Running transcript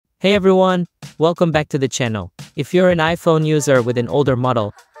Hey everyone, welcome back to the channel. If you're an iPhone user with an older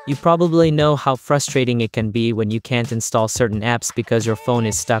model, you probably know how frustrating it can be when you can't install certain apps because your phone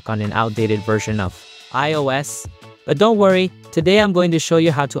is stuck on an outdated version of iOS. But don't worry, today I'm going to show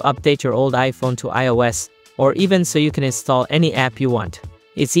you how to update your old iPhone to iOS, or even so you can install any app you want.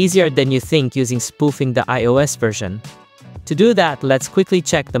 It's easier than you think using spoofing the iOS version. To do that, let's quickly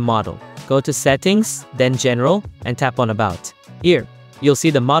check the model. Go to Settings, then General, and tap on About. Here, you'll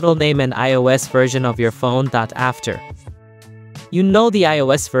see the model name and iOS version of your phone. After you know the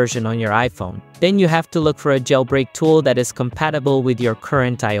iOS version on your iPhone, then you have to look for a jailbreak tool that is compatible with your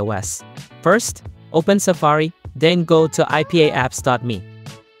current iOS. First, open Safari, then go to ipaapps.me.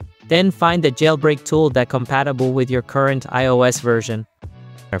 Then find the jailbreak tool that's compatible with your current iOS version.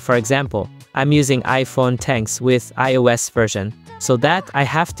 For example, I'm using iPhone X with iOS version, so that I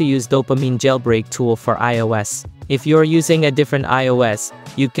have to use Dopamine jailbreak tool for iOS. If you're using a different iOS,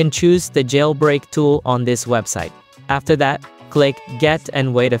 you can choose the jailbreak tool on this website. After that, click Get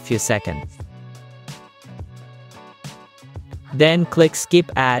and wait a few seconds. Then click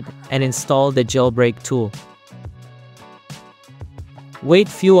Skip Ad and install the jailbreak tool. Wait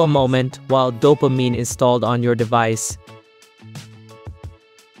a moment while Dopamine installed on your device.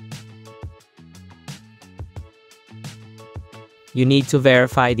 You need to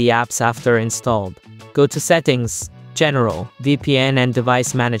verify the apps after installed. Go to Settings, General, VPN and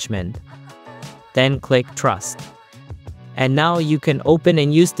Device Management. Then click Trust. And now you can open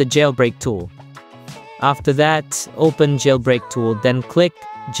and use the jailbreak tool. After that, open jailbreak tool, then click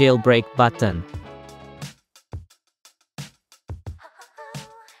Jailbreak button.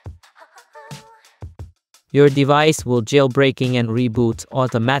 Your device will jailbreaking and reboot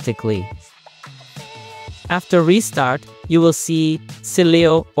automatically. After restart, you will see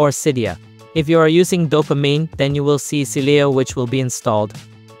Cydia or Cydia. If you are using Dopamine, then you will see Cydia, which will be installed.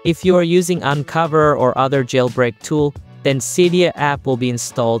 If you are using Uncover or other jailbreak tool, then Cydia app will be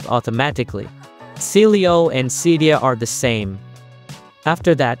installed automatically. Cydia and Cydia are the same.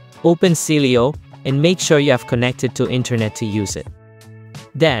 After that, open Cydia and make sure you have connected to internet to use it.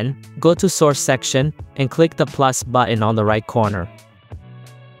 Then, go to Source section and click the plus button on the right corner.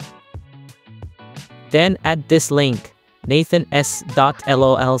 Then add this link,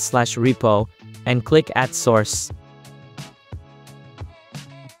 nathans.lol/repo, and click Add Source.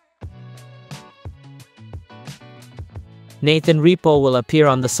 Nathan repo will appear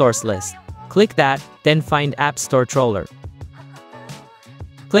on the source list. Click that, then find App Store Troller.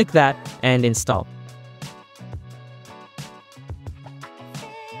 Click that, and install.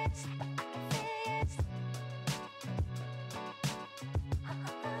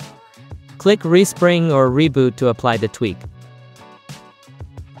 Click Respring or Reboot to apply the tweak.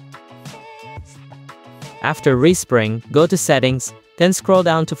 After Respring, go to Settings, then scroll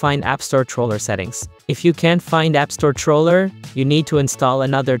down to find App Store Troller Settings. If you can't find App Store Troller, you need to install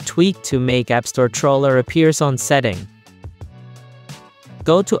another tweak to make App Store Troller appears on setting.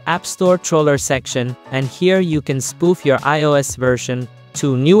 Go to App Store Troller section, and here you can spoof your iOS version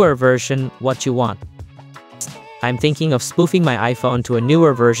to newer version what you want. I'm thinking of spoofing my iPhone to a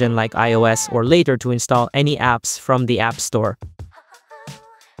newer version like iOS or later to install any apps from the App Store.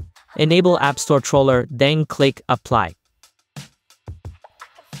 Enable App Store Troller, then click Apply.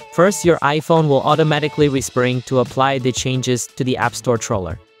 First, your iPhone will automatically respring to apply the changes to the App Store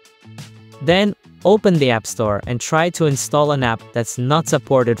Troller. Then, open the App Store and try to install an app that's not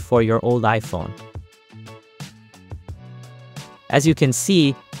supported for your old iPhone. As you can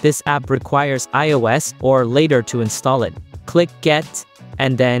see, this app requires iOS or later to install it. Click Get,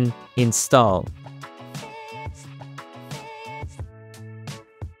 and then Install.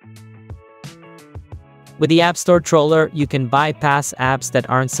 With the App Store Troller, you can bypass apps that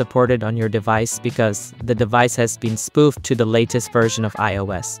aren't supported on your device because the device has been spoofed to the latest version of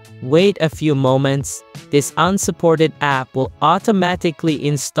iOS. Wait a few moments. This unsupported app will automatically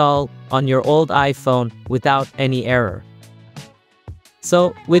install on your old iPhone without any error.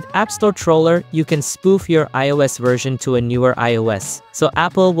 So, with App Store Troller, you can spoof your iOS version to a newer iOS. So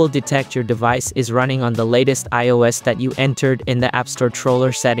Apple will detect your device is running on the latest iOS that you entered in the App Store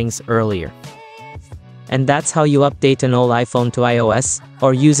Troller settings earlier. And that's how you update an old iPhone to iOS,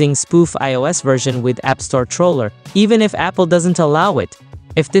 or using spoof iOS version with App Store Troller, even if Apple doesn't allow it.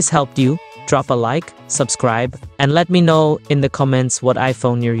 If this helped you, drop a like, subscribe, and let me know in the comments what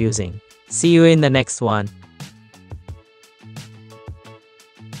iPhone you're using. See you in the next one.